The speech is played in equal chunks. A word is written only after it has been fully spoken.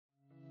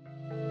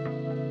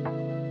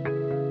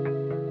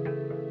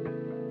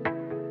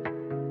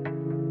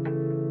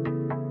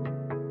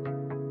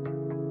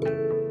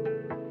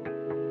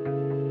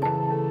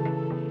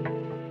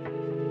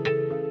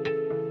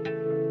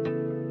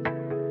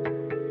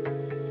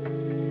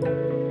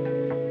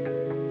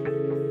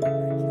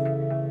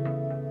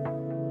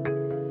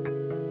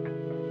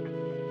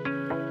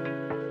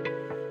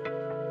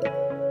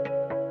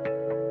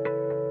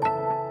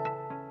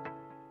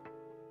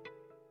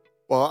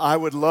I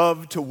would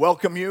love to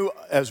welcome you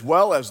as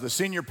well as the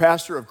senior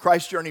pastor of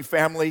Christ Journey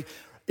Family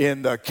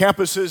in the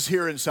campuses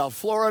here in South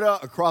Florida,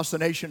 across the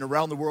nation,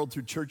 around the world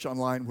through Church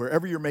Online,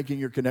 wherever you're making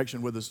your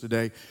connection with us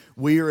today.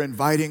 We are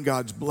inviting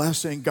God's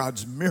blessing,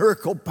 God's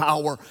miracle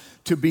power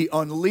to be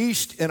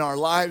unleashed in our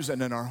lives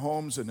and in our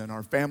homes and in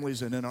our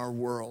families and in our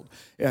world.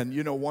 And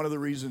you know, one of the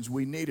reasons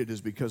we need it is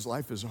because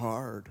life is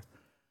hard.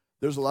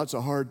 There's lots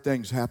of hard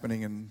things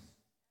happening in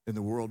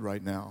the world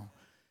right now.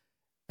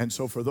 And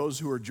so for those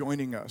who are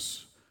joining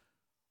us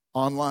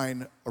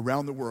online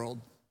around the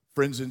world,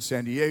 friends in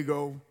San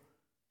Diego,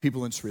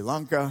 people in Sri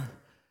Lanka,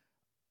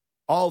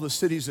 all the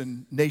cities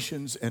and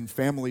nations and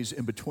families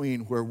in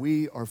between where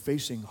we are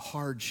facing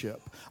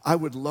hardship, I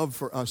would love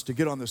for us to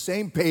get on the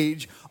same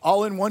page,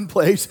 all in one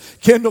place,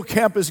 Kendall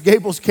campus,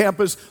 Gables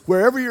campus,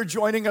 wherever you're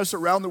joining us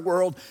around the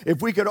world,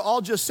 if we could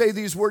all just say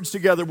these words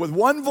together with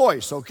one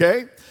voice,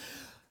 okay?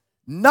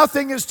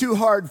 Nothing is too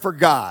hard for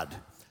God.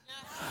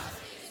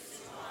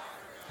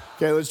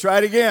 Okay, let's try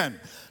it again.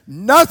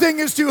 Nothing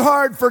is too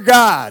hard for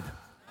God.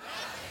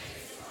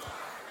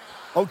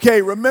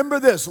 Okay, remember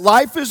this.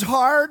 Life is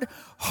hard.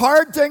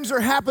 Hard things are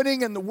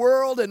happening in the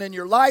world and in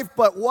your life,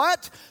 but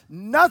what?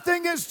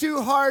 Nothing is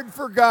too hard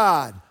for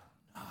God.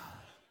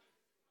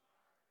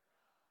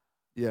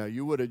 Yeah,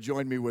 you would have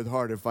joined me with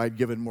hard if I'd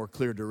given more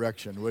clear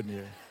direction, wouldn't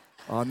you?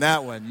 On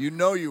that one, you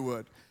know you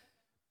would.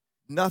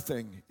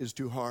 Nothing is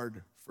too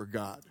hard for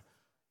God.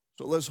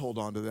 So let's hold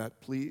on to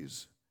that,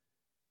 please.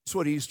 That's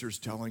what Easter's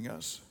telling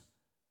us.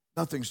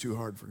 Nothing's too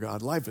hard for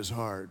God. Life is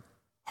hard.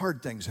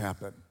 Hard things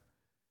happen.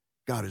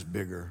 God is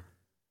bigger.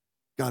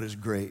 God is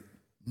great.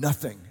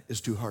 Nothing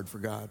is too hard for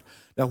God.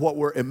 Now, what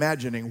we're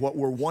imagining, what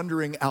we're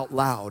wondering out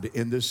loud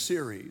in this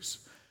series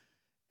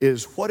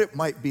is what it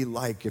might be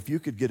like if you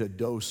could get a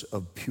dose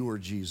of pure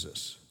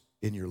Jesus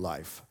in your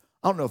life.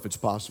 I don't know if it's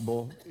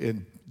possible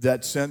in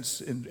that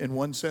sense, in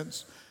one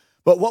sense.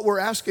 But what we're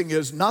asking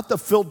is not the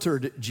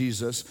filtered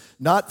Jesus,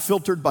 not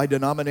filtered by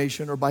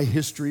denomination or by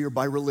history or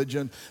by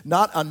religion,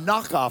 not a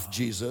knockoff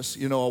Jesus,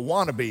 you know, a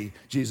wannabe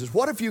Jesus.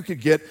 What if you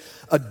could get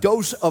a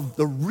dose of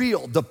the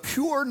real, the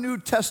pure New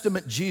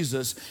Testament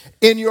Jesus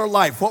in your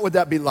life? What would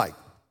that be like?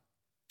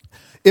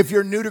 If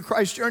you're new to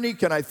Christ Journey,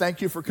 can I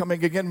thank you for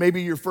coming again?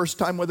 Maybe your first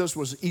time with us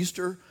was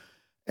Easter.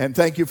 And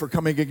thank you for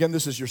coming again.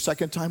 This is your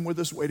second time with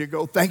us. Way to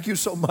go. Thank you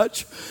so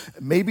much.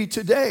 Maybe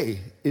today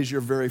is your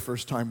very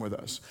first time with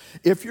us.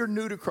 If you're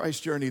new to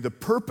Christ Journey, the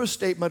purpose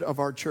statement of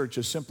our church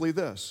is simply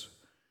this.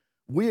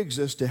 We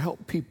exist to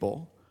help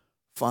people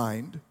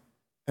find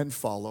and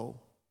follow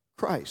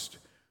Christ.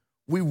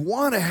 We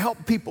want to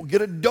help people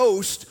get a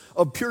dose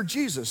of pure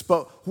Jesus.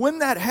 But when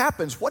that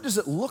happens, what does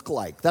it look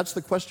like? That's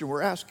the question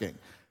we're asking.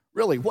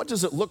 Really, what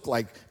does it look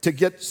like to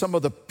get some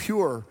of the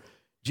pure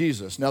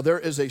Jesus? Now, there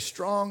is a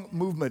strong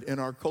movement in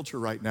our culture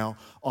right now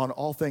on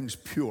all things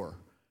pure.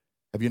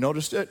 Have you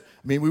noticed it?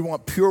 I mean, we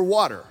want pure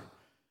water.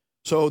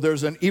 So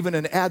there's even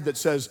an ad that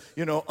says,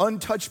 you know,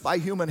 untouched by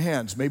human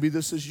hands. Maybe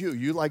this is you.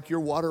 You like your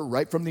water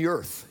right from the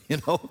earth, you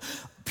know,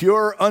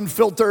 pure,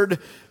 unfiltered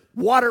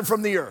water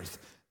from the earth.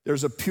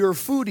 There's a pure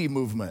foodie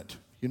movement.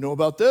 You know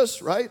about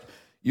this, right?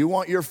 You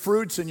want your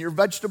fruits and your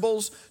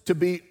vegetables to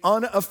be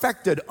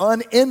unaffected,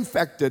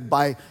 uninfected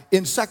by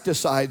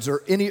insecticides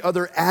or any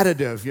other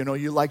additive. You know,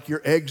 you like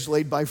your eggs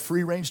laid by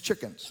free-range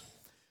chickens.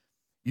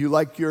 You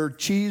like your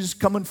cheese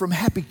coming from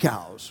happy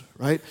cows,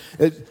 right?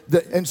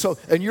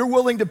 And you're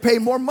willing to pay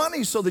more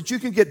money so that you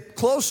can get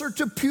closer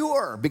to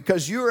pure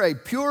because you're a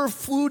pure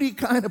foodie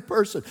kind of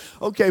person.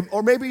 Okay,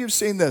 or maybe you've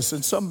seen this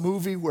in some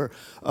movie where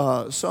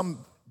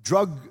some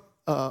drug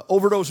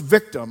overdose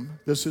victim,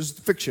 this is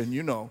fiction,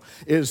 you know,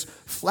 is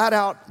flat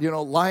out, you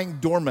know, lying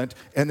dormant,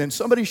 and then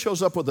somebody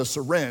shows up with a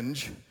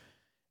syringe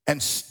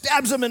and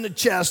stabs him in the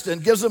chest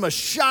and gives him a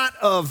shot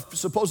of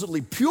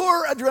supposedly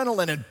pure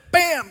adrenaline, and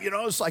bam, you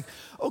know, it's like,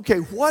 okay,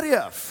 what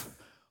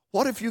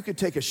if you could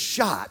take a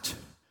shot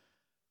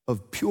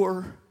of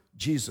pure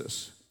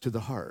Jesus to the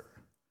heart?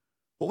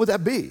 What would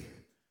that be?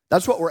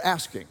 That's what we're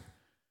asking.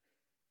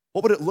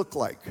 What would it look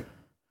like?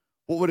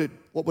 What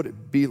would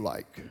it be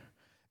like?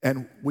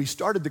 And we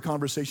started the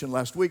conversation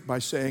last week by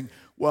saying,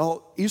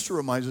 well, Easter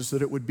reminds us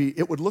that it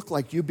would look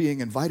like you being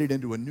invited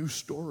into a new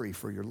story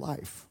for your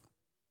life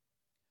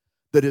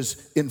that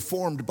is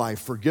informed by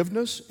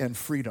forgiveness and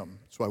freedom.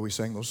 That's why we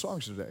sang those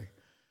songs today.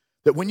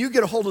 That when you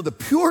get a hold of the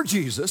pure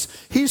Jesus,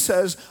 he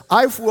says,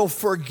 I will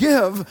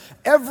forgive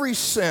every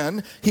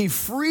sin. He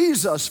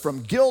frees us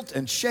from guilt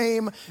and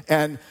shame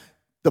and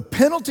the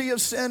penalty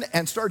of sin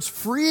and starts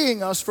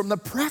freeing us from the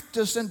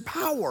practice and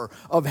power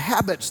of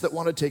habits that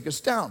want to take us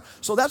down.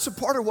 So that's a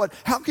part of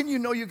how can you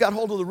know you got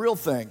hold of the real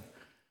thing?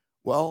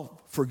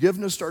 Well,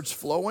 forgiveness starts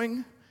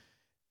flowing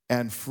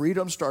and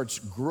freedom starts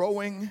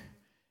growing.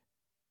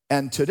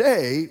 And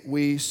today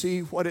we see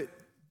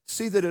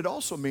that it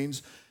also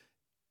means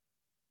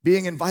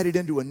being invited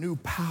into a new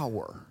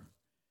power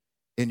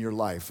in your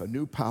life, a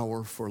new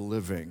power for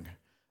living,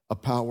 a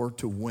power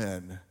to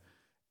win.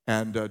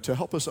 And to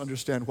help us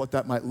understand what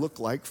that might look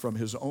like from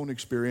his own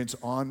experience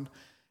on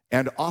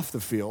and off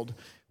the field,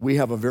 we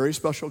have a very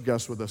special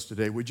guest with us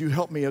today. Would you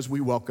help me as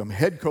we welcome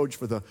head coach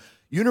for the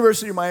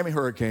University of Miami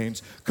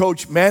Hurricanes,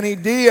 Coach Manny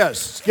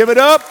Diaz. Give it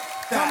up.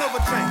 Turnover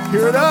chain.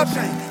 Hear it up.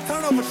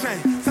 Turnover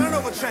chain.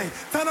 Turnover chain.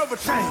 Turnover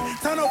chain.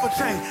 Turnover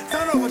chain.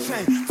 Turnover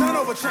chain.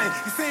 Turnover chain.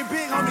 You seen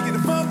big homie get the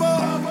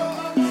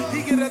fumble?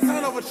 He get a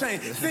turnover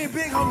chain. Seen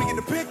big homie get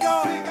the pick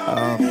up?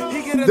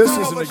 He get a This is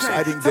turnover an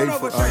exciting chain. day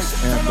for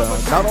us, and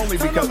not only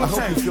because I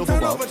hope you feel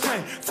the love.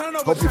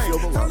 Hope you feel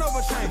the love.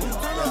 Turnover chain.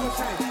 Turnover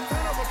chain.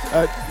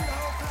 Turnover chain.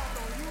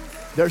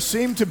 There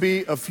seem to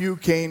be a few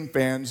Cane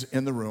fans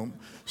in the room,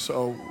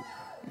 so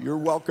you're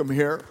welcome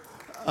here.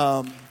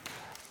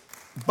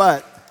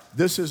 But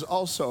this is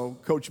also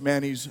Coach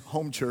Manny's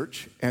home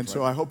church, and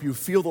so I hope you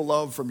feel the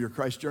love from your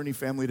Christ Journey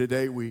family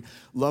today. We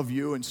love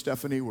you and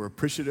Stephanie. We're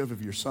appreciative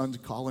of your sons,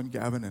 Colin,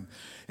 Gavin,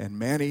 and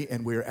Manny,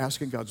 and we're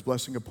asking God's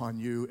blessing upon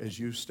you as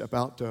you step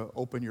out to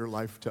open your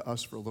life to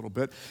us for a little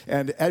bit.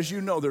 And as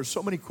you know, there's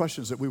so many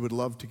questions that we would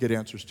love to get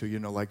answers to,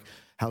 like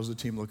how's the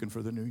team looking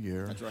for the new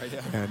year? That's right,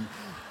 yeah.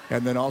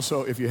 And then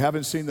also, if you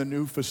haven't seen the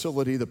new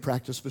facility, the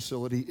practice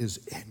facility is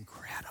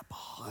incredible.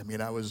 I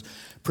mean, I was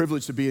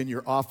privileged to be in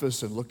your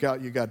office and look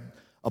out. You got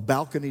a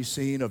balcony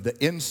scene of the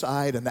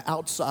inside and the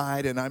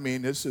outside, and I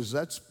mean,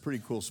 that's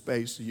pretty cool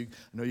space. I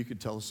know you could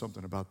tell us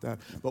something about that.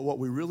 But what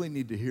we really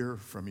need to hear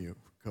from you,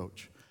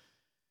 Coach,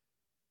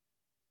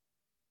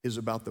 is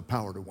about the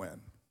power to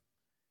win.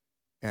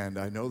 And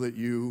I know that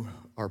you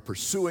are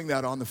pursuing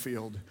that on the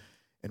field,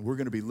 and we're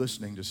going to be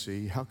listening to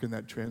see how can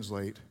that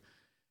translate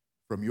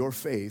from your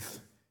faith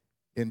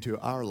into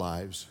our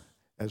lives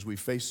as we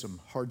face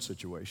some hard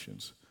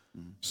situations.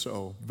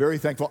 So very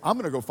thankful. I'm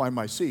going to go find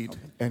my seat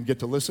and get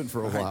to listen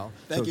for a while.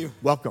 Thank you.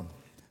 Welcome.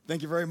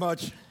 Thank you very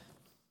much.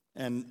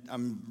 And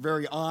I'm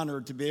very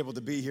honored to be able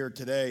to be here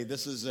today.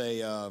 This is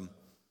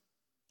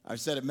I've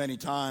said it many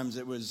times,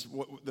 it was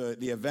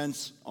the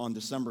events on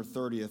December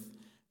 30th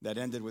that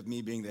ended with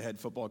me being the head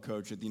football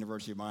coach at the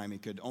University of Miami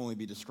could only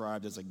be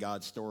described as a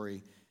God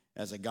story,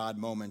 as a God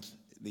moment,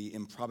 the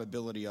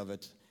improbability of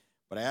it.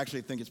 But I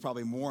actually think it's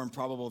probably more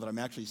improbable that I'm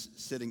actually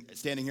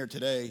standing here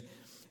today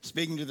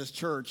speaking to this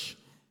church.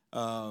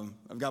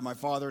 I've got my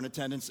father in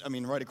attendance,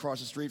 right across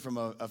the street from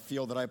a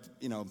field that I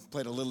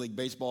played a Little League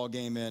baseball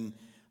game in.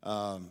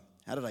 How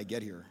did I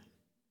get here?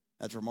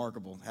 That's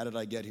remarkable. How did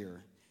I get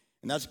here?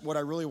 And that's what I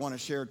really want to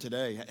share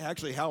today.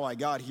 Actually, how I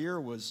got here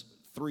was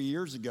 3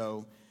 years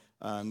ago.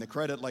 And the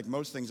credit, like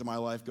most things in my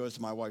life, goes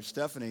to my wife,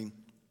 Stephanie.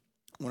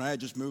 When I had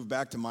just moved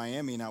back to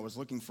Miami and I was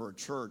looking for a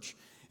church,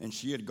 and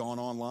she had gone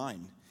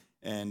online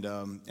and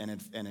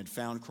had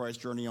found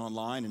Christ Journey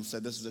online and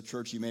said, this is a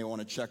church you may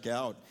want to check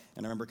out.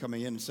 And I remember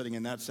coming in and sitting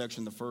in that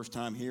section the first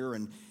time here.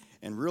 And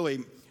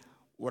really,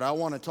 what I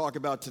want to talk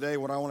about today,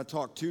 what I want to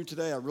talk to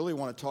today, I really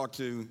want to talk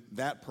to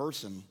that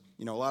person.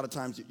 A lot of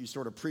times you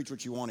sort of preach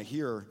what you want to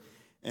hear.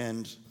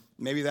 And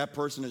maybe that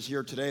person is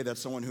here today. That's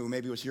someone who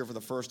maybe was here for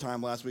the first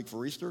time last week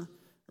for Easter, or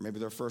maybe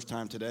their first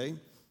time today,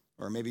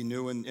 or maybe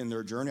new in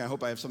their journey. I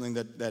hope I have something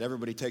that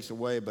everybody takes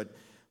away. But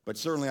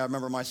certainly I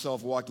remember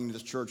myself walking to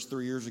this church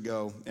 3 years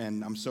ago,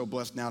 and I'm so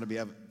blessed now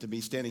to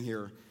be standing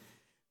here.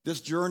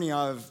 This journey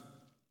I'm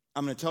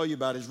going to tell you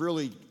about is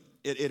really,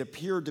 it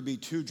appeared to be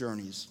two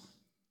journeys.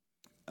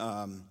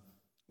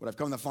 What I've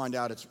come to find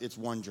out, it's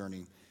one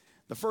journey.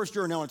 The first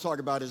journey I want to talk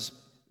about is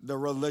the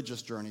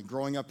religious journey,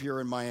 growing up here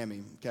in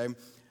Miami, okay?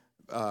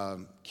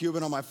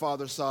 Cuban on my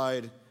father's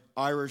side,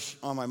 Irish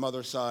on my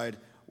mother's side.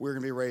 We're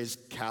going to be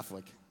raised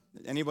Catholic.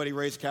 Anybody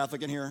raised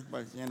Catholic in here?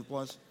 By hand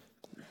plus?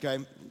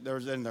 Okay,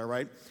 there's in there,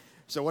 right?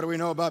 So what do we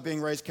know about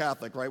being raised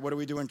Catholic, right? What do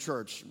we do in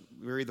church?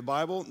 We read the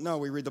Bible? No,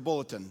 we read the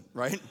bulletin,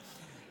 right?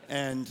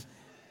 And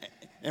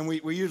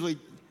we usually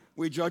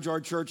judge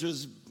our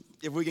churches.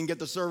 If we can get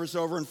the service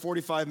over in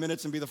 45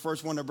 minutes and be the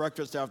first one to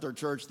breakfast after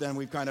church, then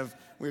we've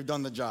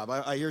done the job.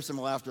 I hear some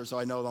laughter, so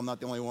I know I'm not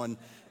the only one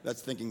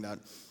that's thinking that.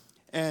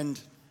 And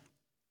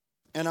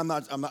I'm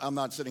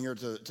not sitting here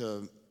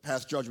to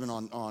pass judgment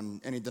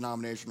on any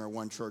denomination or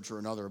one church or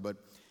another, but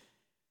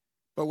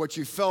what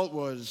you felt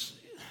was,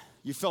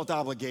 you felt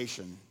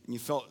obligation, and you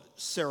felt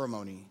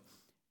ceremony.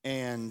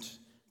 And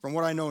from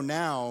what I know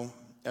now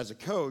as a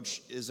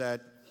coach is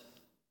that,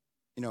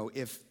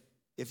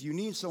 if you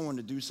need someone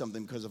to do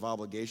something because of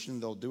obligation,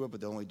 they'll do it, but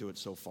they'll only do it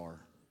so far.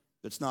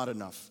 It's not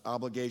enough.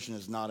 Obligation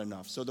is not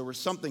enough. So there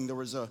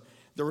was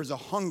a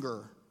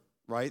hunger,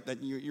 right?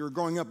 That you're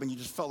growing up and you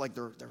just felt like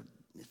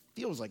it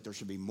feels like there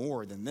should be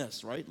more than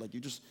this, right? Like you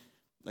just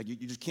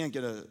can't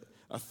get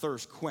a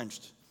thirst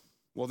quenched.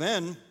 Well,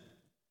 then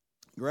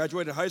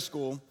graduated high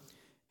school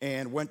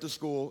and went to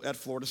school at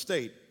Florida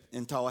State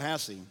in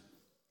Tallahassee.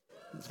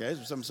 Okay,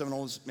 so some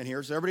Seminoles in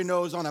here. So everybody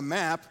knows on a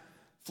map,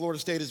 Florida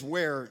State is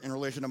where in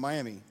relation to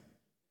Miami?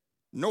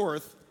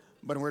 North,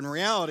 but in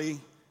reality,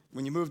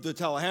 when you move to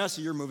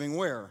Tallahassee, you're moving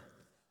where?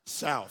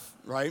 South,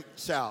 right?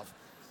 South.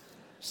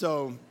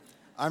 So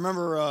I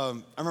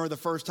remember the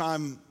first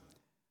time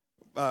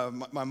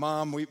my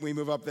mom, we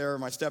move up there,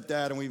 my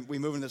stepdad, and we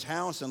move in this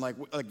house, and like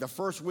the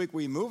first week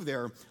we moved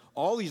there,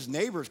 all these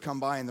neighbors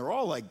come by, and they're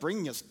all like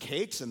bringing us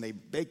cakes, and they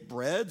bake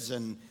breads,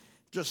 and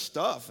just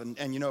stuff. And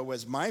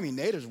as Miami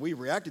natives, we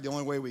reacted the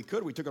only way we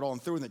could. We took it all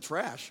and threw it in the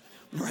trash,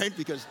 right?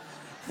 Because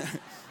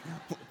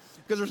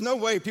there's no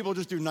way people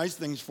just do nice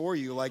things for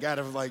you,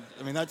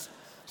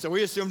 so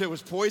we assumed it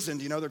was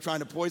poisoned. They're trying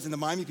to poison the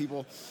Miami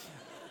people.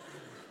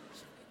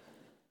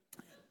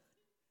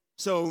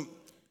 So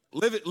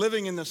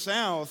living in the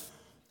South,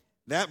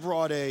 that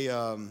brought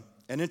an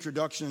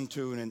introduction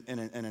to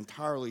an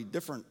entirely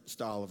different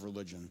style of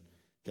religion,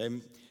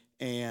 okay?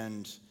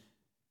 And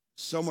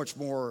so much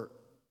more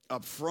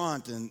up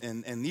front,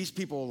 and these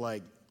people,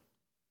 I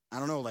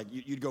don't know,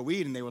 you'd go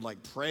eat and they would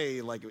pray,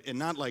 and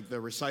not the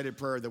recited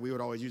prayer that we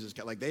would always use.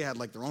 They had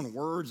their own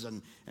words,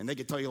 and they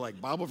could tell you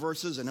Bible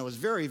verses, and it was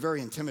very,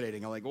 very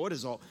intimidating. What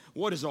is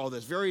all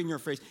this? Very in your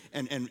face,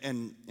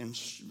 and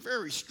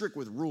very strict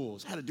with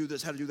rules. How to do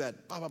this, how to do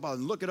that, blah, blah, blah,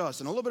 and look at us.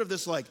 And a little bit of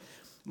this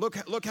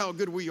look how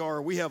good we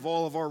are. We have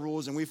all of our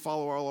rules, and we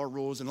follow all our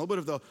rules, and a little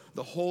bit of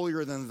the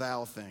holier than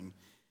thou thing.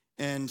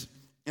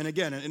 And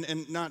again,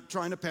 and not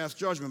trying to pass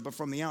judgment, but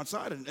from the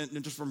outside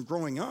and just from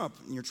growing up,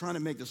 and you're trying to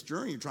make this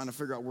journey, you're trying to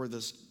figure out where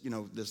this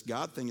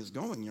God thing is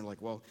going. And you're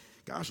like, well,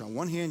 gosh, on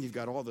one hand, you've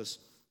got all this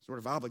sort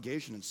of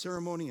obligation and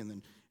ceremony, and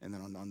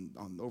then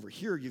on over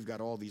here, you've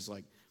got all these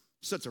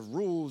sets of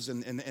rules,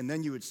 and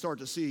then you would start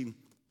to see,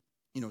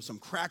 some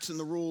cracks in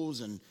the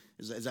rules, and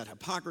is that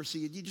hypocrisy?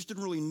 You just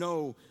didn't really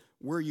know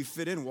where you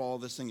fit in while all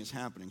this thing is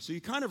happening. So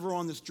you kind of are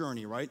on this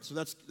journey, right? So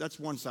that's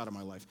one side of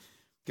my life.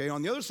 Okay,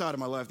 on the other side of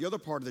my life, the other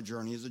part of the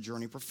journey is the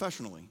journey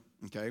professionally,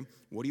 okay?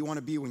 What do you want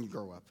to be when you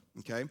grow up,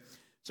 okay?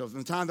 So from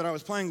the time that I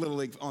was playing Little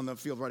League on the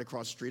field right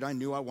across the street, I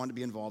knew I wanted to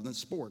be involved in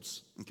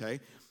sports, okay?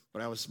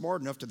 But I was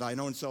smart enough to thy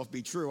own self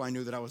be true. I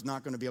knew that I was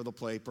not going to be able to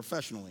play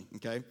professionally,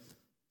 okay?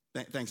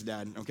 Thanks,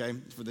 Dad, okay,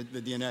 for the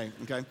DNA,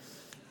 okay?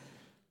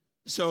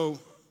 So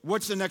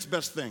what's the next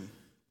best thing?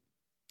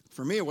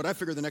 For me, what I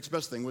figured the next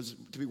best thing was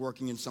to be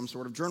working in some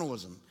sort of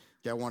journalism.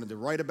 Okay, I wanted to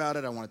write about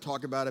it, I wanted to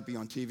talk about it, be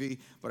on TV,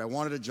 but I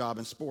wanted a job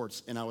in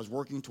sports, and I was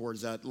working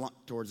towards that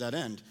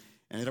end.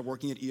 I ended up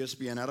working at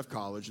ESPN out of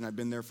college, and I've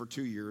been there for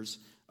 2 years.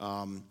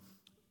 I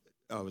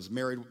was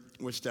married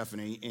with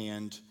Stephanie,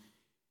 and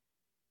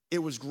it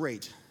was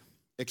great,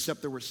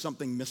 except there was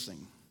something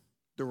missing.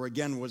 There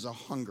was a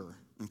hunger,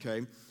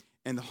 okay?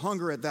 And the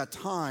hunger at that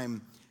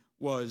time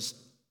was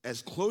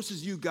as close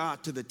as you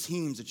got to the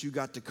teams that you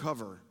got to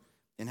cover,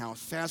 and how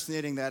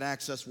fascinating that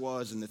access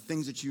was, and the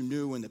things that you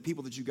knew, and the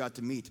people that you got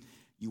to meet,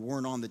 you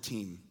weren't on the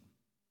team.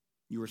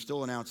 You were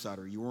still an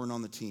outsider. You weren't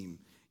on the team.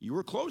 You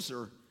were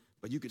closer,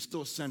 but you could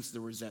still sense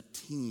there was that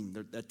team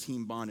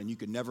bond, and you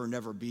could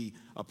never be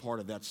a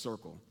part of that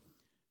circle.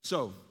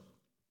 So,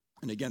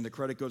 and again, the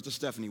credit goes to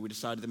Stephanie. We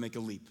decided to make a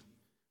leap.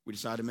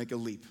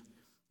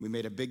 We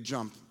made a big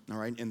jump, all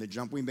right? And the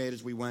jump we made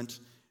is we went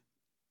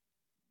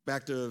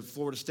back to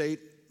Florida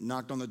State,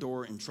 knocked on the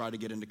door, and tried to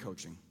get into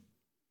coaching.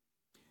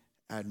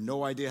 I had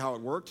no idea how it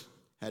worked,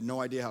 had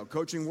no idea how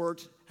coaching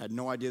worked, had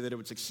no idea that it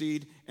would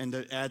succeed, and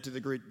to add to the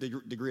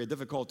degree of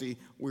difficulty,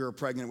 we were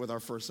pregnant with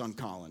our first son,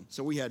 Colin.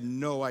 So we had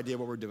no idea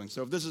what we're doing.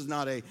 So if this is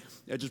not a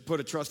just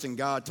put a trust in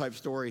God type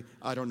story,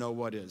 I don't know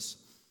what is.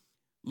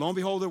 Lo and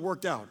behold, it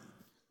worked out.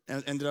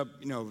 And ended up,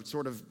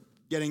 sort of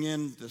getting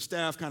in, the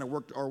staff kind of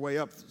worked our way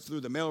up through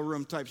the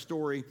mailroom type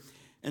story.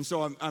 And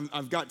so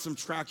I've got some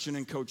traction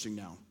in coaching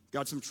now.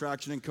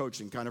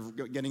 Kind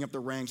of getting up the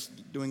ranks,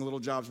 doing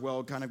little jobs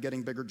well, kind of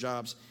getting bigger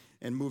jobs,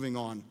 and moving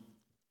on.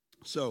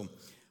 So,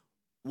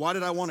 why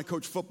did I want to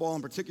coach football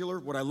in particular?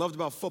 What I loved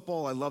about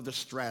football, I loved the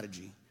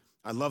strategy.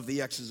 I love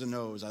the X's and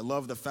O's. I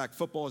love the fact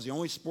football is the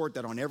only sport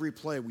that on every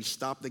play we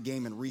stop the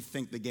game and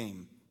rethink the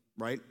game,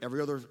 right? Every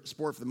other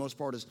sport, for the most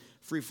part, is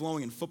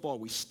free-flowing. In football,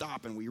 we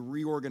stop and we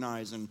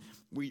reorganize and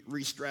we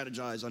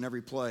re-strategize on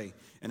every play,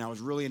 and I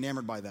was really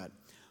enamored by that.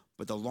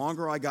 But the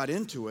longer I got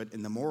into it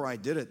and the more I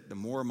did it, the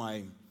more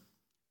my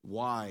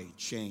why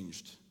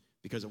changed,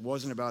 because it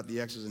wasn't about the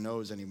X's and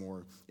O's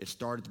anymore. It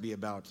started to be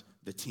about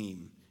the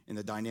team and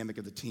the dynamic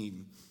of the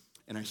team.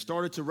 And I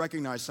started to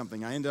recognize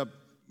something.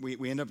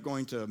 We ended up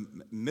going to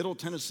Middle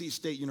Tennessee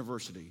State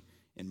University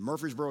in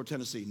Murfreesboro,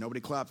 Tennessee. Nobody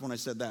clapped when I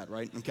said that,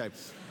 right? Okay.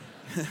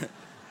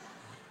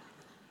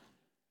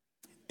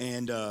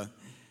 And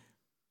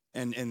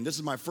this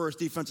is my first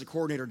defensive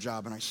coordinator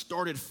job, and I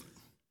started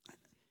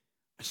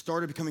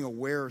becoming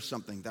aware of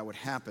something that would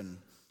happen.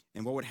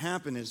 And what would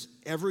happen is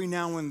every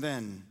now and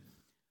then,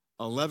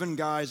 11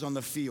 guys on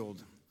the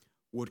field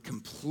would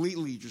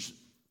completely just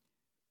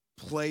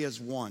play as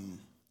one.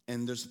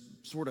 And this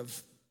sort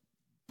of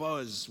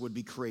buzz would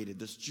be created,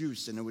 this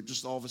juice, and it would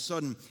just all of a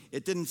sudden,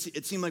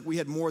 it seemed like we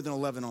had more than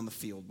 11 on the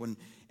field.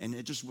 And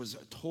it just was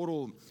a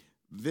total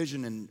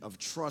vision of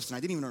trust. And I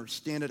didn't even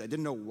understand it. I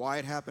didn't know why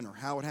it happened or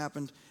how it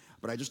happened.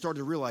 But I just started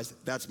to realize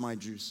that's my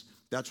juice.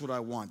 That's what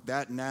I want.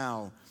 That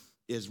now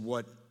is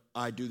what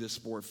I do this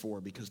sport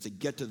for, because to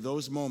get to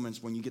those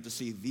moments when you get to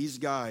see these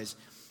guys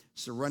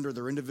surrender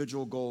their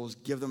individual goals,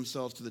 give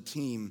themselves to the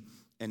team,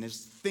 and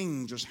this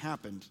thing just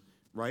happened,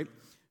 right?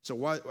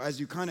 So as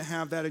you kind of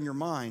have that in your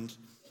mind,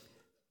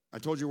 I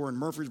told you we're in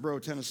Murfreesboro,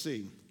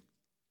 Tennessee,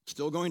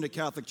 still going to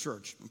Catholic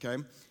church, okay?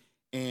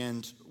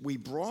 And we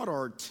brought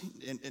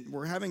and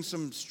we're having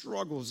some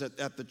struggles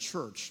at the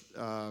church.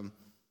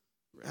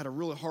 Had a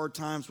really hard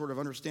time sort of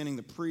understanding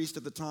the priest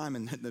at the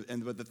time.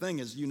 But the thing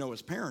is,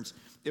 as parents,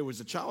 it was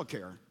the child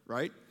care,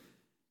 right?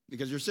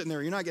 Because you're sitting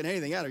there, you're not getting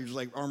anything out of it. You're just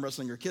like arm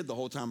wrestling your kid the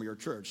whole time of your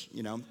church,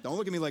 Don't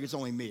look at me like it's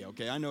only me,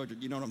 okay? I know,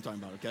 you know what I'm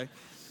talking about, okay?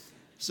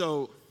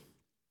 So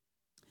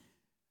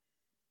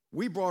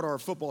we brought our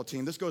football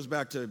team. This goes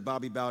back to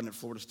Bobby Bowden at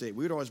Florida State.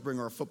 We would always bring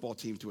our football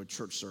team to a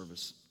church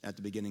service at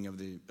the beginning of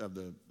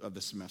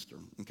the semester,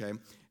 okay?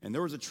 And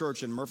there was a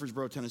church in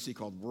Murfreesboro, Tennessee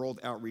called World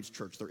Outreach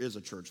Church. There is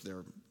a church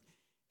there.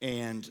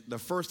 And the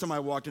first time I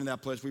walked into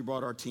that place, we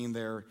brought our team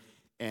there,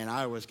 and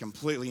I was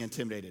completely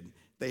intimidated.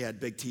 They had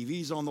big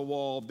TVs on the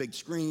wall, big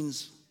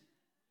screens.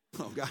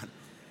 Oh, God.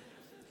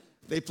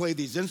 They played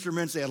these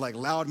instruments. They had,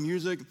 loud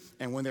music.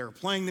 And when they were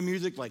playing the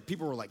music,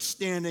 people were,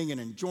 standing and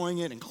enjoying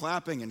it and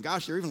clapping. And,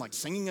 gosh, they were even,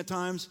 singing at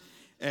times.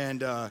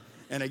 And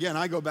again,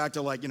 I go back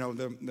to,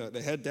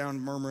 the head down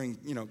murmuring,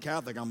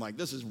 Catholic. I'm like,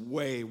 this is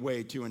way,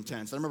 way too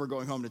intense. I remember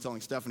going home and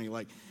telling Stephanie,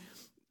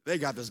 they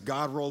got this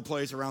God roll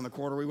place around the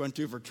corner we went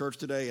to for church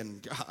today,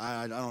 and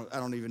I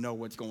don't even know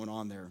what's going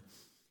on there.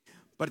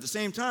 But at the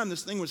same time,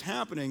 this thing was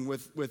happening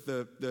with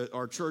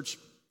our church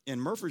in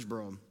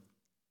Murfreesboro.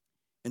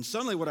 And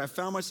suddenly what I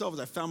found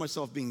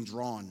myself being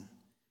drawn.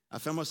 I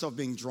found myself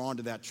being drawn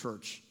to that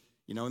church.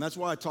 And that's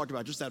why I talked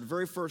about just that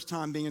very first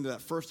time being into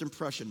that first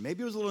impression.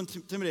 Maybe it was a little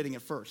intimidating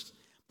at first,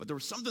 but there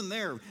was something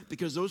there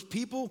because those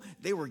people,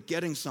 they were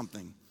getting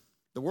something.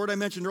 The word I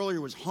mentioned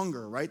earlier was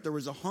hunger, right? There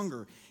was a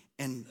hunger,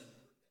 and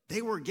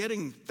they were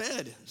getting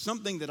fed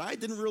something that I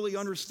didn't really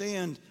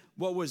understand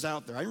what was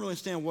out there. I didn't really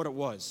understand what it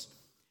was.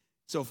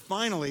 So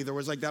finally, there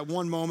was that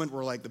one moment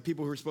where the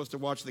people who were supposed to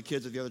watch the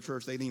kids at the other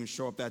church, they didn't even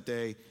show up that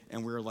day,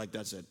 and we were like,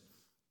 that's it.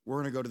 We're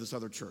going to go to this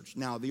other church.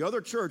 Now, the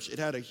other church, it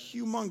had a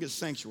humongous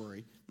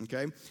sanctuary,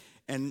 okay?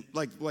 And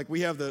like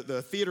we have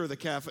the theater,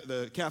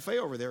 the cafe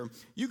over there,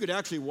 you could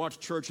actually watch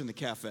church in the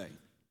cafe,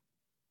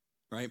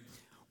 right?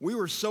 We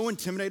were so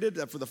intimidated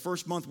that for the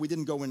first month, we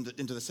didn't go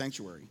into the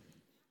sanctuary.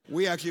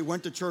 We actually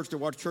went to church to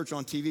watch church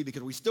on TV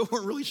because we still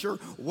weren't really sure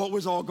what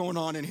was all going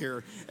on in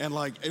here. And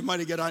it might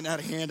have gotten out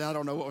of hand. I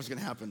don't know what was going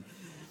to happen.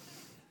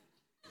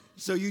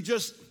 So you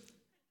just,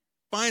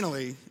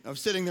 finally, I was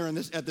sitting there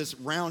at this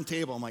round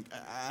table. I'm like,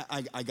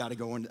 I got to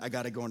go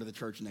into the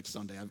church next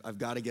Sunday. I've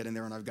got to get in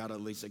there, and I've got to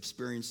at least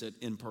experience it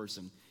in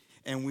person.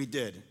 And we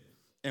did.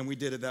 And we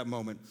did at that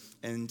moment.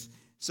 And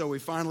so we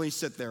finally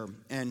sit there.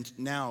 And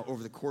now,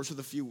 over the course of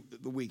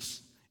the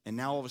weeks, and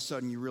now all of a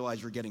sudden you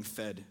realize you're getting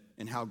fed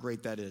and how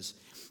great that is.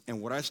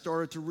 And what I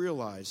started to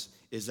realize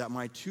is that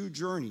my two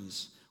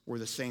journeys were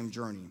the same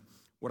journey.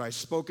 What I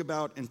spoke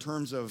about in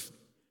terms of,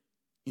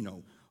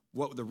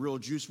 what the real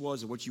juice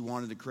was and what you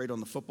wanted to create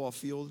on the football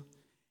field,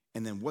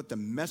 and then what the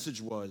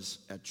message was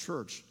at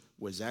church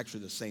was actually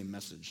the same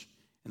message.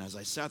 And as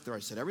I sat there, I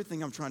said,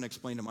 everything I'm trying to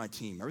explain to my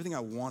team, everything I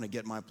want to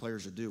get my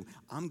players to do,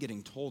 I'm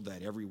getting told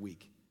that every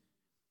week.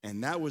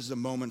 And that was the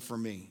moment for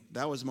me.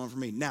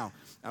 Now,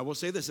 I will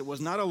say this, it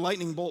was not a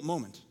lightning bolt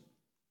moment.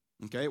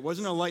 Okay, it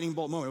wasn't a lightning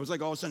bolt moment. It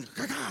was all of a sudden,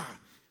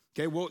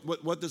 okay,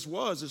 what this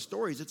was, is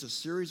stories. It's a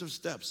series of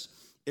steps.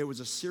 It was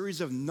a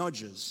series of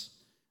nudges,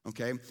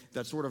 okay,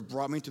 that sort of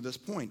brought me to this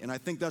point. And I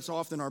think that's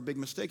often our big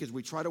mistake is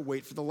we try to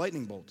wait for the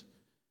lightning bolt,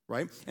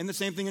 right? And the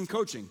same thing in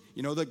coaching.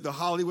 The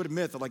Hollywood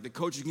myth of the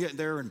coach can get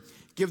there and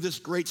give this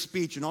great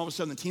speech, and all of a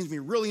sudden the team's going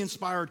to be really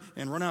inspired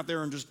and run out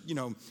there and just,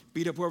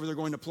 beat up whoever they're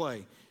going to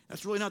play.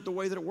 That's really not the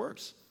way that it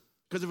works.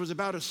 Because if it was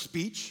about a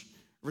speech,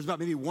 if it was about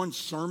maybe one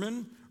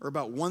sermon or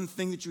about one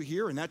thing that you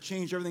hear and that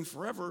changed everything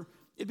forever,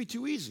 it'd be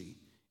too easy.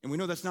 And we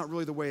know that's not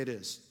really the way it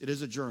is. It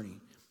is a journey.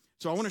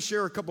 So I want to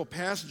share a couple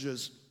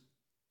passages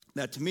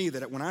that to me,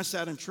 that when I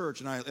sat in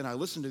church and I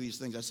listened to these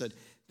things, I said,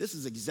 this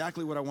is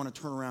exactly what I want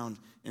to turn around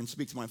and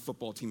speak to my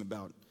football team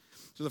about.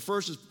 So the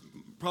first is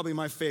probably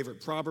my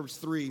favorite, Proverbs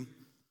 3,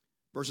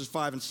 verses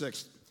 5 and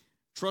 6.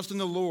 Trust in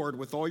the Lord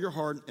with all your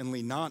heart and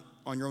lean not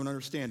on your own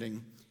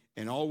understanding,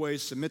 and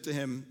always submit to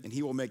him, and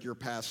he will make your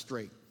path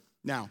straight.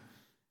 Now,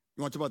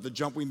 you want to talk about the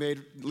jump we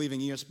made leaving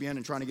ESPN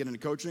and trying to get into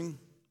coaching?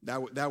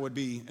 That would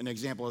be an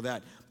example of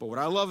that. But what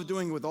I love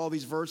doing with all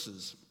these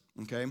verses,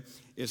 okay,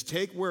 is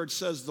take where it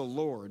says the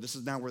Lord, this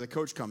is now where the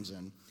coach comes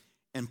in,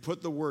 and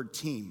put the word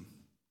team,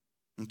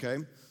 okay?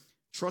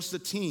 Trust the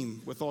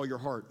team with all your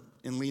heart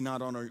and lean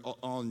not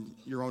on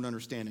your own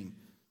understanding.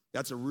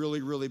 That's a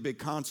really, really big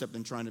concept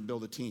in trying to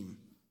build a team,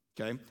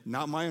 okay?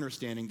 Not my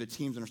understanding, the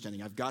team's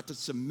understanding. I've got to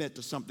submit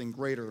to something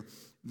greater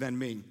than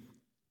me.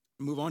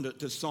 Move on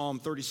to Psalm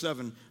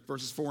 37,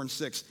 verses 4 and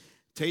 6.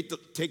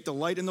 Take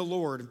delight in the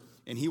Lord,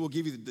 and he will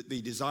give you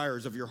the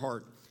desires of your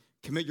heart.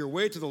 Commit your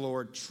way to the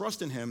Lord,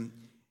 trust in him,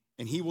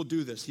 and he will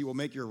do this. He will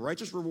make your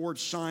righteous reward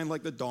shine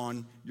like the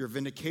dawn, your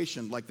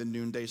vindication like the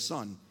noonday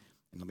sun.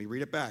 And let me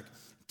read it back.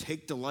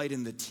 Take delight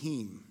in the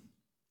team.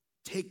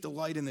 Take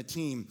delight in the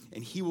team,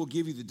 and he will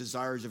give you the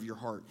desires of your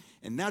heart.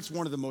 And that's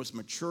one of the most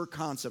mature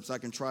concepts I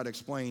can try to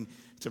explain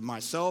to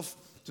myself,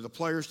 to the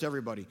players, to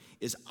everybody,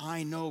 is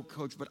I know,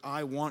 coach, but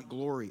I want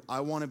glory.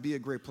 I want to be a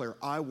great player.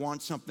 I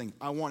want something.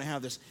 I want to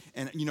have this.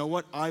 And you know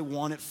what? I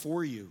want it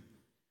for you.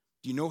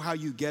 Do you know how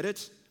you get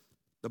it?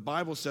 The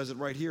Bible says it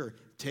right here.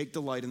 Take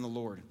delight in the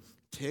Lord.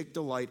 Take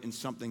delight in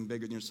something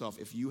bigger than yourself.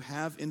 If you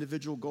have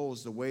individual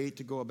goals, the way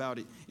to go about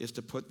it is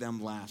to put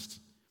them last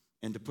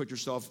and to put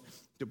yourself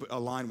to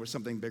align with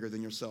something bigger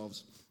than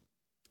yourselves.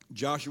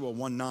 Joshua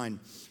 1:9,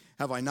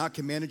 have I not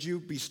commanded you?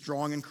 Be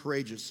strong and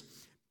courageous.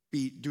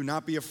 Do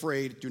not be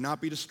afraid. Do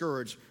not be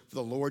discouraged, for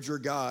the Lord your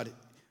God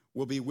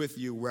will be with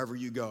you wherever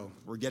you go.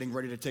 We're getting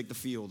ready to take the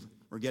field.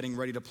 We're getting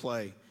ready to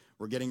play.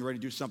 We're getting ready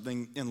to do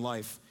something in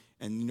life.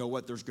 And you know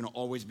what? There's going to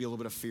always be a little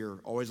bit of fear,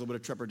 always a little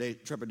bit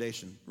of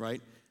trepidation,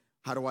 right?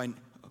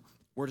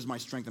 Where does my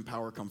strength and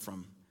power come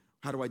from?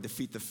 How do I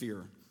defeat the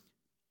fear?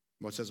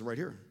 Well, it says it right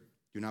here.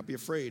 Do not be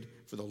afraid,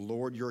 for the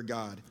Lord your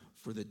God,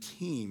 for the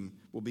team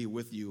will be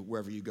with you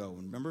wherever you go.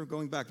 And remember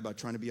going back about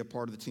trying to be a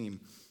part of the team.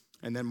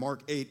 And then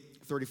Mark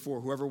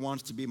 8:34, whoever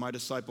wants to be my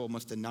disciple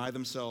must deny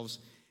themselves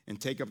and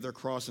take up their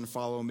cross and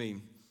follow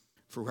me.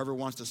 For whoever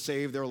wants to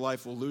save their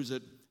life will lose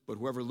it, but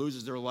whoever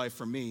loses their life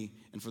for me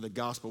and for the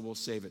gospel will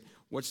save it.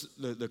 What's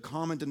the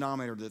common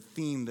denominator, the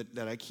theme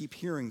that I keep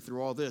hearing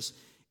through all this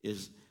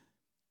is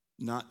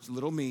not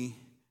little me,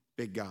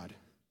 big God.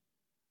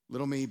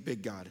 Little me,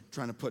 big God.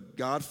 Trying to put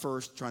God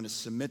first, trying to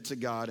submit to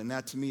God. And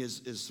that to me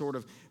is sort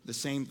of the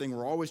same thing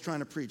we're always trying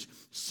to preach.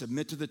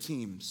 Submit to the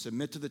team.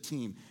 Submit to the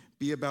team.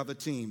 Be about the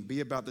team. Be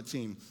about the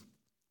team.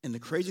 And the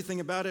crazy thing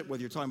about it,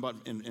 whether you're talking about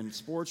in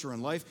sports or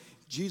in life,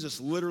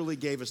 Jesus literally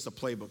gave us the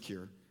playbook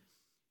here.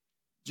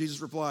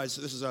 Jesus replies,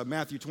 this is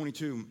Matthew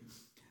 22.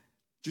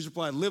 Jesus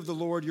replied, love the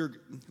Lord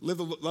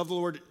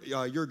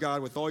your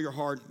God with all your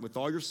heart, with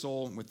all your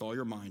soul, and with all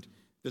your mind.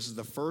 This is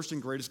the first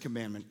and greatest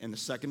commandment, and the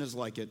second is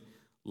like it.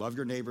 Love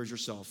your neighbor as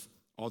yourself.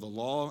 All the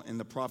law and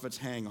the prophets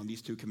hang on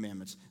these two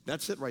commandments.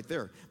 That's it right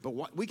there.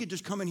 But we could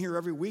just come in here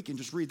every week and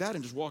just read that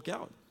and just walk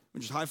out.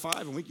 And just high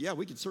five, and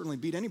we could certainly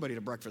beat anybody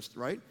to breakfast,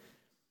 right?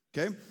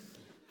 Okay?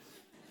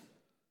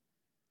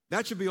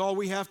 That should be all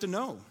we have to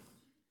know.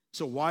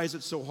 So why is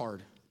it so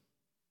hard?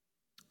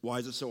 Why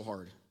is it so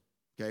hard?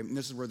 Okay, and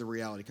this is where the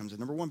reality comes in.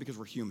 Number one, because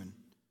we're human.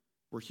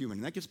 We're human.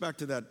 And that gets back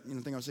to that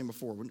thing I was saying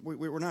before.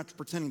 We're not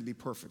pretending to be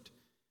perfect.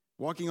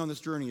 Walking on this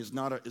journey is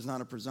not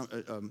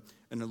an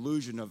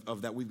illusion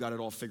of that we've got it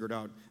all figured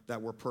out,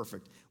 that we're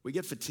perfect. We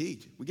get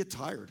fatigued. We get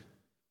tired,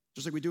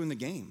 just like we do in the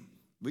game.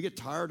 We get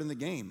tired in the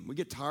game. We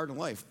get tired in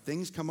life.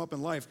 Things come up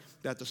in life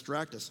that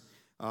distract us.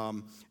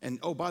 And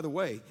by the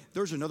way,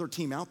 there's another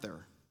team out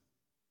there.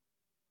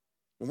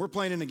 When we're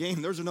playing in a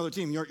game, there's another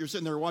team. You're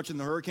sitting there watching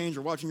the Hurricanes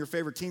or watching your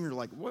favorite team. You're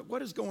like,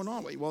 what is going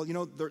on? Well,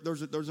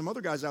 there's some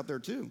other guys out there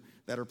too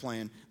that are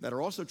playing that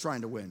are also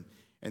trying to win.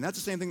 And that's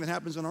the same thing that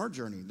happens on our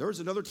journey. There's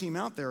another team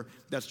out there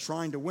that's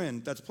trying to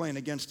win, that's playing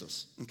against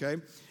us, okay?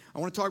 I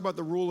want to talk about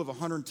the rule of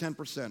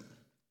 110%.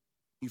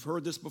 You've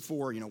heard this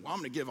before, well, I'm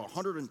going to give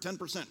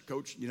 110%,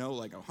 coach,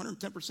 like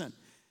 110%.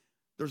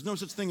 There's no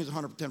such thing as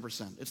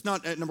 110%. It's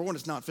not, number one,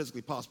 it's not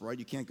physically possible, right?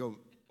 You can't go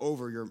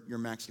over your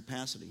max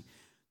capacity.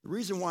 The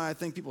reason why I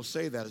think people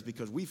say that is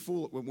because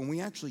when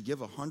we actually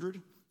give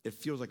 100, it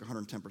feels like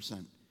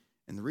 110%.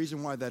 And the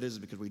reason why that is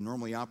because we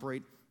normally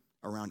operate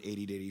around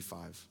 80 to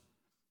 85.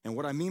 And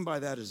what I mean by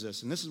that is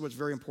this, and this is what's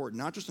very important,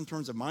 not just in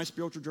terms of my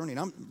spiritual journey,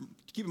 and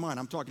keep in mind,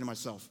 I'm talking to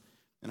myself,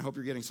 and I hope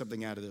you're getting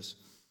something out of this.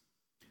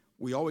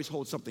 We always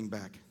hold something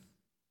back.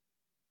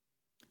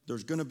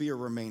 There's going to be a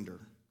remainder.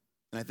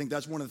 And I think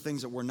that's one of the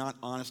things that we're not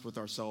honest with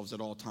ourselves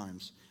at all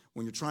times.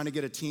 When you're trying to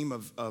get a team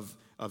of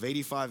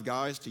 85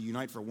 guys to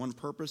unite for one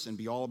purpose and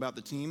be all about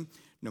the team,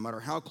 no matter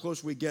how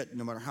close we get,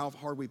 no matter how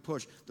hard we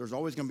push, there's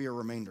always going to be a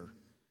remainder.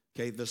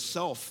 Okay, the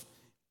self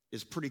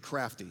is pretty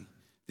crafty.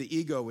 The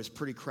ego is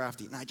pretty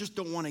crafty. And I just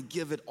don't want to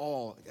give it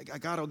all.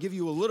 I'll give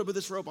you a little bit of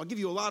this rope. I'll give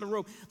you a lot of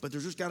rope. But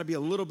there's just got to be a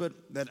little bit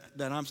that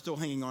I'm still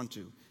hanging on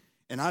to.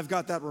 And I've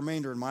got that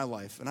remainder in my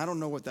life. And I don't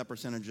know what that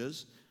percentage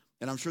is.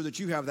 And I'm sure that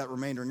you have that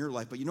remainder in your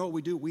life. But you know what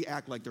we do? We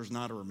act like there's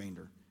not a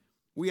remainder.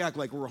 We act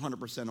like we're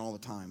 100% all the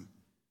time.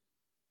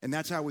 And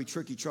that's how we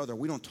trick each other.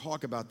 We don't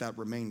talk about that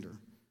remainder.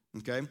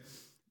 Okay?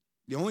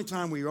 The only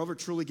time we ever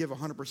truly give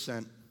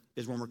 100%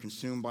 is when we're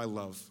consumed by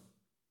love.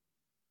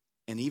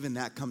 And even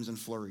that comes in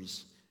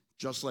flurries.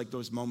 Just like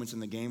those moments in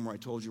the game where I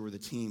told you where the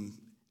team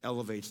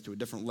elevates to a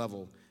different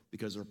level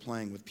because they're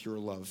playing with pure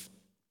love.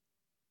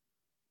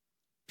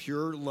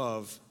 Pure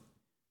love,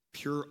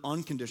 pure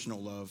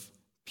unconditional love,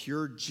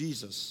 pure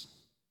Jesus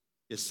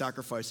is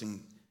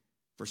sacrificing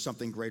for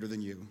something greater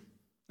than you.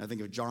 I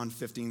think of John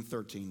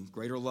 15:13.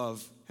 Greater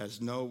love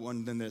has no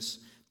one than this,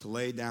 to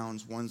lay down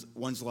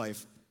one's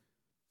life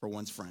for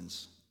one's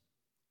friends.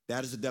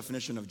 That is the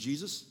definition of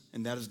Jesus,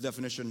 and that is the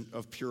definition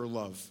of pure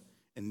love.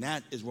 And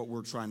that is what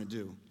we're trying to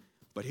do.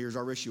 But here's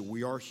our issue.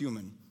 We are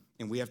human,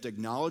 and we have to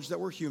acknowledge that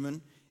we're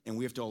human, and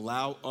we have to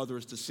allow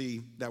others to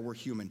see that we're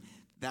human.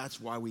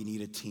 That's why we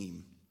need a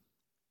team.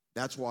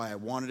 That's why I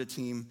wanted a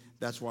team.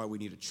 That's why we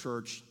need a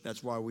church.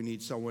 That's why we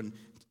need someone,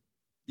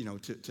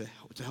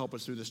 to help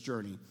us through this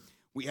journey.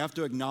 We have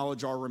to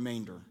acknowledge our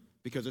remainder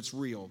because it's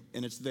real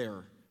and it's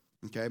there,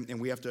 okay?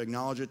 And we have to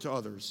acknowledge it to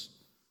others.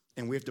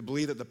 And we have to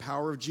believe that the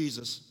power of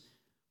Jesus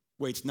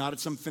waits not at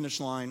some finish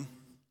line,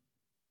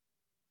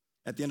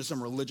 at the end of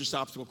some religious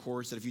obstacle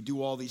course, that if you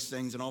do all these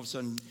things and all of a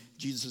sudden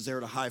Jesus is there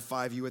to high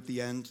five you at the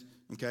end,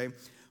 okay?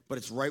 But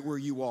it's right where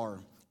you are.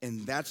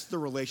 And that's the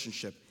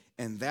relationship.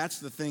 And that's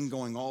the thing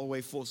going all the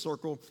way full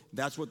circle.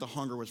 That's what the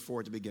hunger was for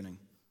at the beginning.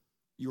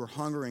 You were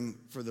hungering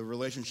for the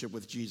relationship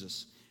with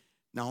Jesus.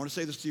 Now, I want to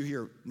say this to you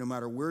here. No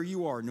matter where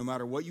you are, no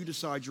matter what you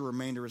decide your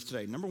remainder is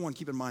today, number one,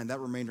 keep in mind that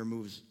remainder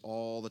moves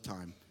all the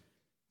time.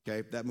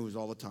 Okay? That moves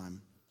all the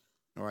time.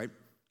 All right?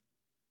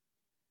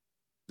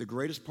 The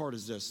greatest part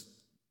is this.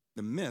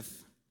 The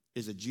myth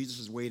is that Jesus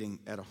is waiting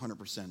at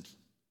 100%.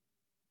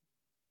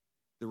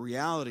 The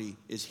reality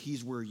is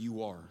he's where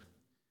you are.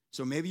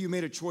 So maybe you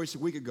made a choice a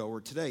week ago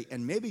or today,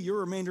 and maybe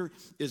your remainder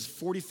is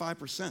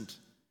 45%.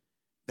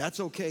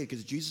 That's okay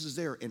because Jesus is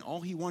there, and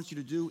all he wants you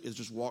to do is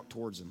just walk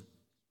towards him.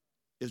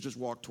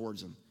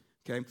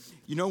 Okay?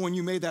 When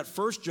you made that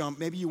first jump,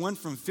 maybe you went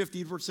from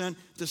 50%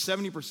 to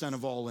 70%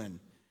 of all in.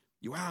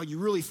 Wow, you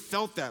really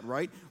felt that,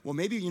 right? Well,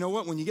 maybe, you know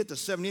what, when you get to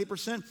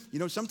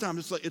 78%,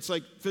 sometimes it's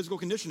like physical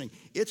conditioning.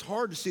 It's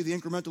hard to see the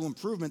incremental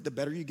improvement the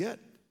better you get.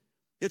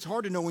 It's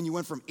hard to know when you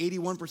went from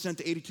 81%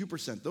 to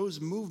 82%.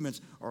 Those movements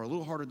are a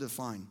little harder to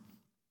define.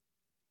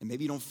 And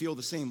maybe you don't feel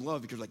the same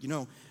love because,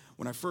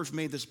 when I first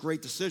made this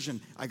great decision,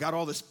 I got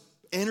all this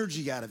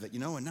energy out of it, and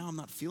now I'm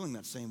not feeling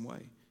that same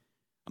way.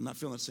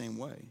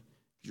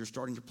 You're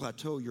starting to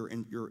plateau. Your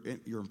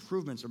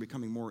improvements are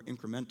becoming more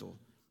incremental,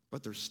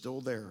 but they're still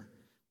there.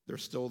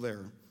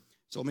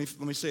 So let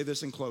me say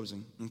this in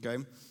closing, okay?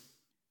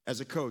 As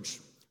a coach,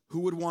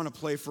 who would want to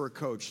play for a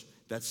coach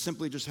that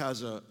simply just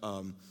has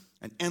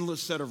an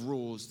endless set of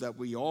rules that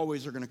we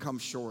always are going to come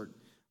short,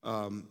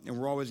 and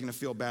we're always going to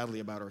feel badly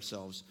about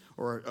ourselves,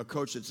 or a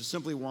coach that just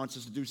simply wants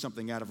us to do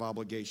something out of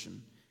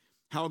obligation?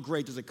 How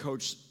great does a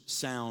coach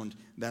sound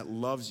that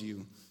loves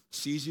you,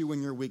 sees you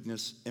in your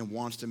weakness, and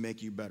wants to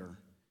make you better?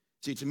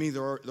 See, to me,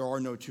 there are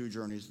no two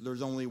journeys.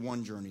 There's only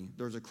one journey.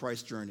 There's a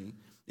Christ journey,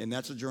 and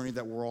that's a journey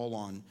that we're all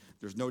on.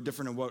 There's no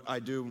different in what I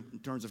do in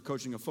terms of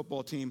coaching a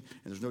football team,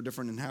 and there's no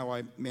different in how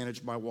I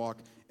manage my walk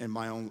in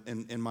my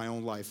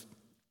own life.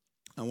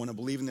 I want to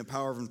believe in the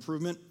power of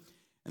improvement,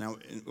 and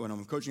when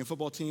I'm coaching a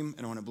football team,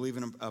 and I want to believe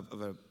in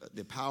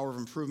the power of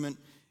improvement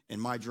in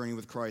my journey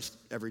with Christ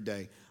every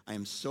day. I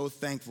am so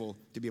thankful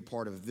to be a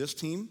part of this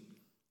team.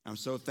 I'm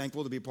so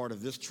thankful to be a part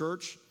of this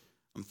church.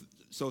 I'm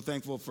so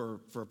thankful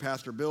for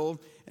Pastor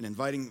Bill and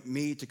inviting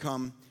me to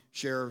come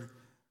share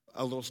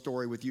a little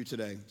story with you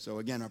today. So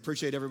again, I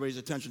appreciate everybody's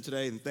attention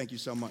today, and thank you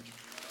so much.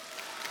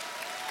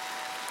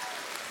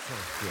 So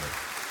good.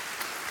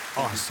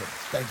 Awesome.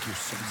 Thank you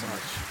so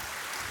much.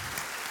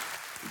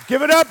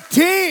 Give it up,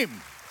 team.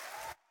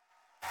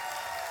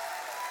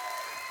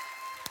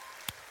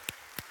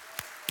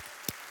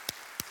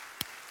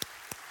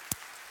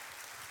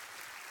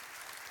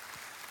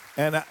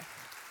 And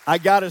I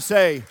got to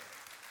say,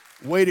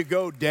 way to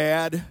go,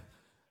 Dad.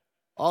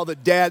 All the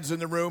dads in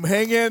the room,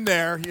 hang in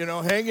there,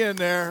 hang in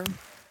there.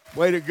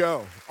 Way to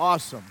go.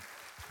 Awesome.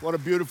 What a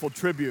beautiful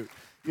tribute.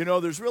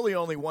 There's really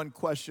only one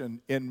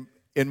question in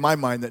my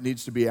mind that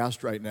needs to be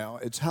asked right now.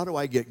 It's how do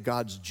I get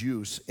God's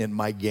juice in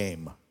my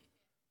game?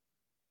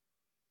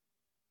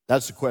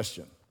 That's the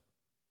question.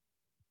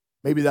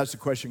 Maybe that's the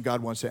question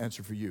God wants to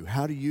answer for you.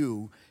 How do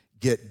you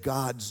get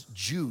God's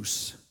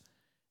juice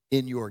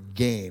in your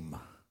game?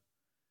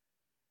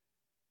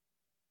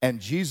 And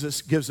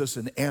Jesus gives us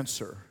an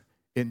answer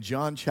in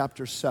John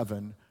chapter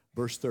 7,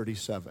 verse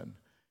 37.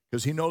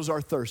 Because he knows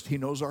our thirst, he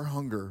knows our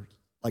hunger,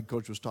 like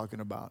Coach was talking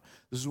about.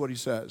 This is what he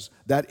says.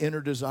 That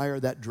inner desire,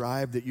 that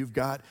drive that you've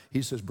got,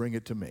 he says, bring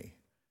it to me.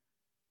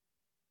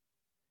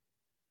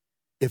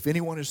 If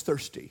anyone is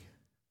thirsty,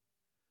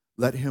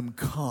 let him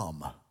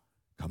come.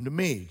 Come to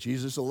me.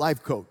 Jesus is a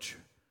life coach.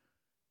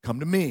 Come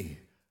to me.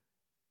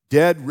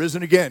 Dead,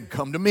 risen again,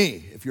 come to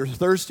me. If you're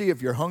thirsty, if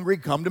you're hungry,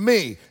 come to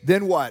me.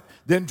 Then what?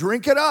 Then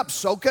drink it up,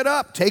 soak it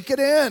up, take it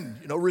in,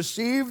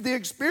 receive the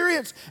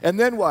experience. And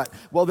then what?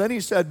 Well, then he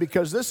said,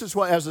 because this is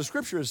what, as the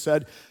scripture has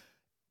said,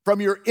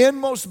 from your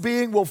inmost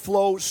being will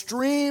flow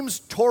streams,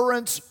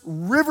 torrents,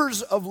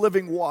 rivers of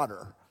living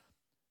water.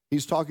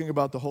 He's talking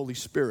about the Holy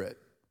Spirit,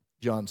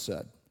 John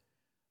said.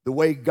 The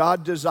way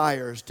God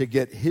desires to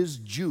get his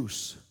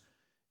juice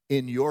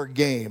in your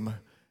game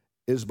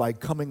is by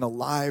coming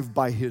alive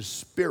by his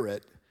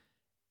Spirit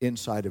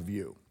inside of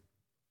you.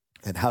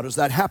 And how does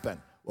that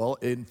happen? Well,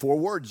 in 4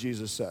 words,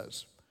 Jesus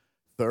says,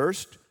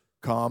 thirst,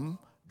 come,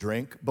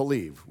 drink,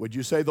 believe. Would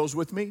you say those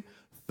with me?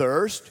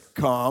 Thirst,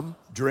 come,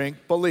 drink,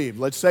 believe.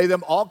 Let's say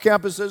them all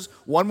campuses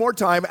one more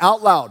time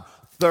out loud.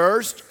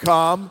 Thirst,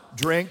 come,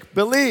 drink,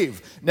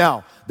 believe.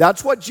 Now,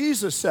 that's what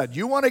Jesus said.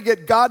 You want to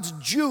get God's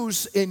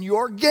juice in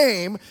your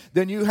game,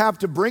 then you have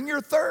to bring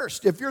your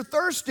thirst. If you're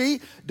thirsty,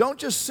 don't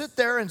just sit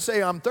there and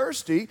say, I'm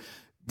thirsty.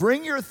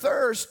 Bring your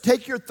thirst,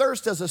 take your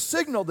thirst as a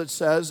signal that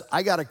says,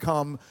 I got to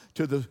come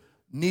to the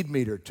need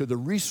meter, to the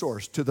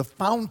resource, to the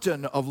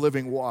fountain of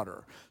living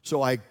water.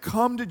 So I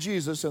come to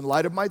Jesus in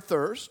light of my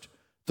thirst.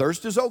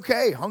 Thirst is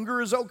okay.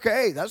 Hunger is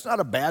okay. That's not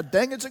a bad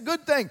thing. It's a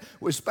good thing,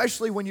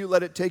 especially when you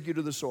let it take you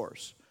to the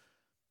source.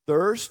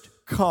 Thirst,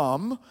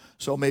 come.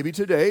 So maybe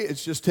today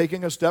it's just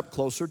taking a step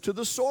closer to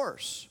the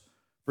source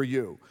for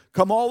you.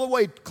 Come all the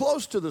way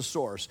close to the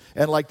source.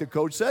 And like the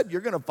coach said,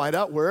 you're going to find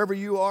out wherever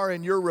you are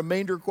in your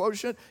remainder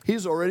quotient,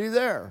 he's already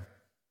there.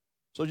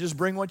 So just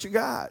bring what you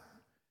got.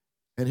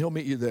 And he'll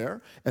meet you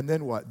there. And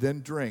then what?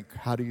 Then drink.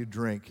 How do you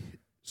drink?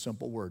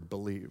 Simple word,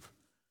 believe.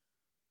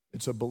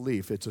 It's a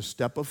belief. It's a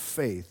step of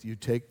faith. You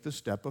take the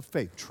step of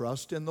faith.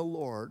 Trust in the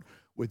Lord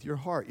with your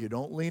heart. You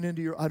don't lean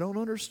into your, I don't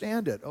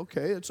understand it.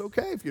 Okay, it's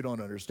okay if you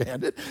don't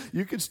understand it.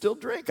 You can still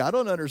drink. I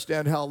don't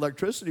understand how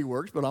electricity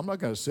works, but I'm not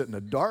going to sit in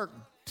the dark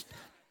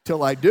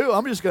till I do.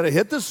 I'm just going to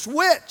hit the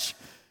switch.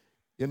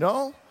 You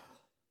know?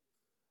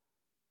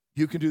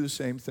 You can do the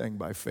same thing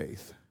by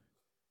faith.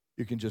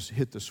 You can just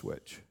hit the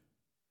switch.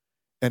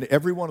 And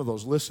every one of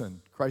those,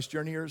 listen, Christ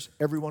Journeyers,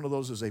 every one of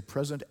those is a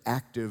present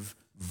active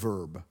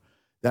verb.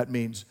 That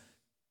means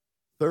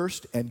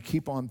thirst and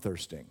keep on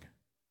thirsting.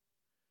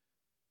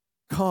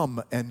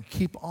 Come and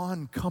keep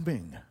on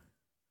coming.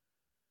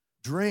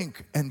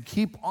 Drink and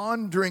keep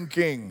on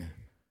drinking.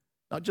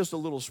 Not just a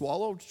little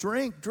swallow.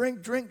 Drink.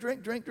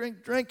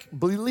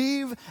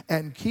 Believe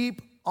and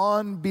keep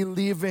on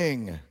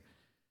believing.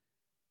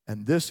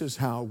 And this is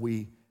how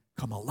we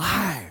come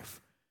alive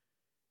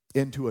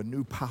into a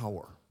new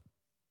power.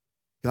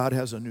 God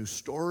has a new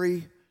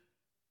story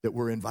that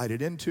we're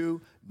invited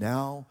into.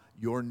 Now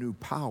your new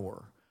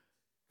power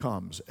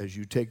comes as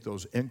you take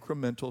those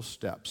incremental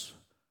steps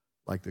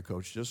like the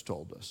coach just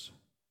told us.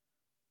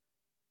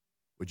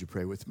 Would you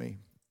pray with me?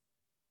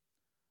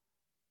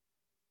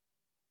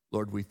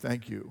 Lord, we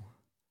thank you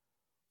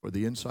for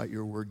the insight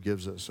your word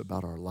gives us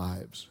about our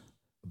lives,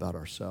 about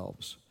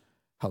ourselves,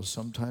 how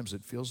sometimes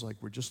it feels like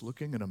we're just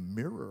looking in a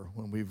mirror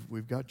when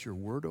we've got your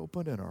word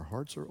open and our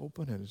hearts are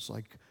open, and it's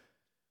like,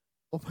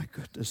 oh my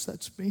goodness,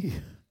 that's me.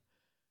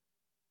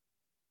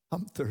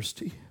 I'm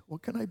thirsty.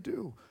 What can I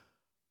do?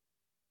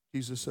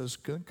 Jesus says,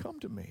 come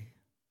to me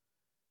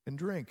and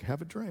drink.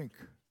 Have a drink.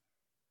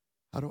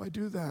 How do I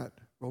do that?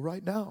 Well,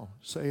 right now,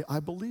 say, I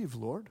believe,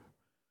 Lord.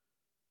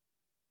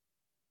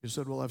 You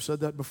said, well, I've said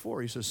that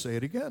before. He says, say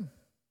it again.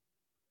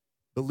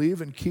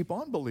 Believe and keep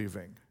on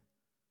believing.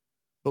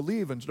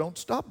 Believe and don't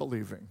stop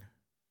believing.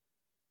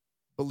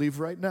 Believe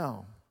right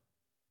now,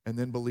 and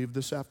then believe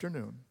this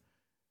afternoon.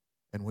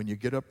 And when you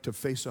get up to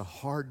face a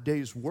hard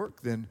day's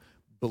work, then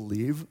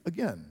believe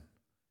again.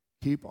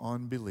 Keep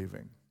on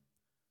believing.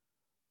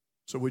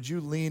 So would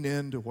you lean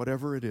into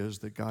whatever it is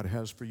that God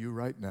has for you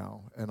right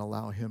now and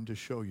allow him to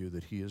show you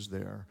that he is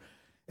there?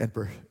 And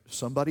for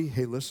somebody,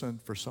 hey, listen,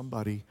 for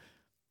somebody,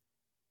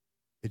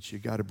 it's you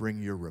got to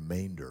bring your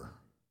remainder.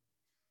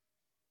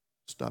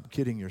 Stop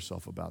kidding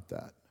yourself about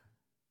that.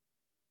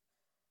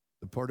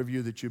 The part of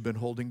you that you've been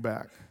holding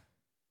back,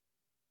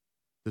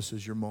 this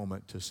is your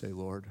moment to say,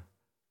 Lord,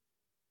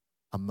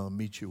 I'm going to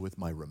meet you with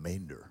my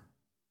remainder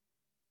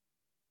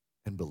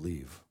and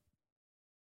believe.